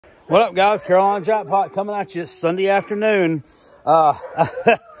What up, guys? Carolina Jackpot coming at you Sunday afternoon. So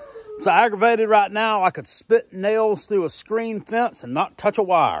aggravated right now. I could spit nails through a screen fence and not touch a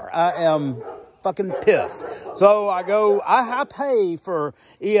wire. I am fucking pissed. So I pay for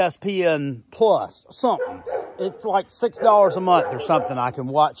ESPN Plus, something. It's like $6 a month or something. I can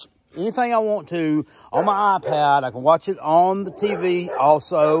watch anything I want to on my iPad. I can watch it on the TV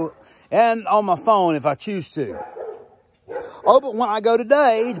also, and on my phone if I choose to. Oh, but when I go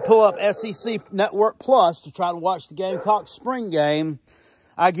today to pull up SEC Network Plus to try to watch the Gamecocks spring game,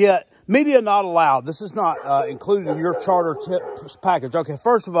 I get media not allowed. This is not included in your charter tips package. Okay,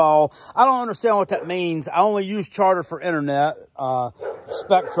 first of all, I don't understand what that means. I only use charter for internet,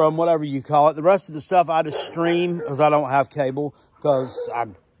 Spectrum, whatever you call it. The rest of the stuff I just stream because I don't have cable, because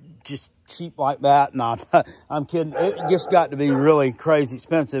I'm just cheap like that. No, I'm kidding. It just got to be really crazy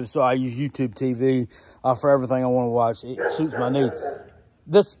expensive, so I use YouTube TV for everything I want to watch. It suits my needs.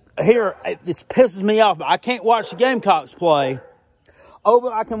 This pisses me off. I can't watch the Gamecocks play. Oh,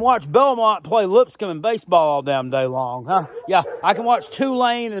 but I can watch Belmont play Lipscomb in baseball all damn day long, huh? Yeah, I can watch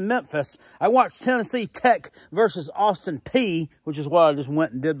Tulane and Memphis. I watched Tennessee Tech versus Austin Peay, which is what I just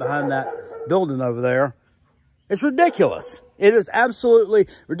went and did behind that building over there. It's ridiculous. It is absolutely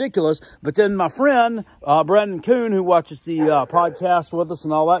ridiculous. But then my friend, Brandon Kuhn, who watches the podcast with us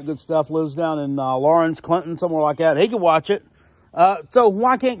and all that good stuff, lives down in Lawrence, Clinton, somewhere like that. He can watch it. So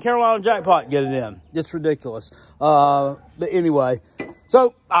why can't Carolina Jackpot get it in? It's ridiculous. But anyway,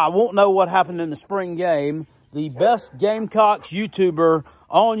 so I won't know what happened in the spring game. The best Gamecocks YouTuber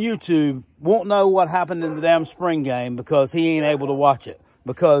on YouTube won't know what happened in the damn spring game because he ain't able to watch it.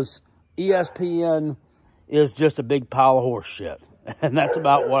 Because ESPN is just a big pile of horse shit. And that's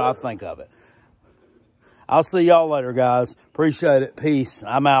about what I think of it. I'll see y'all later, guys. Appreciate it. Peace.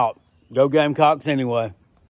 I'm out. Go Gamecocks anyway.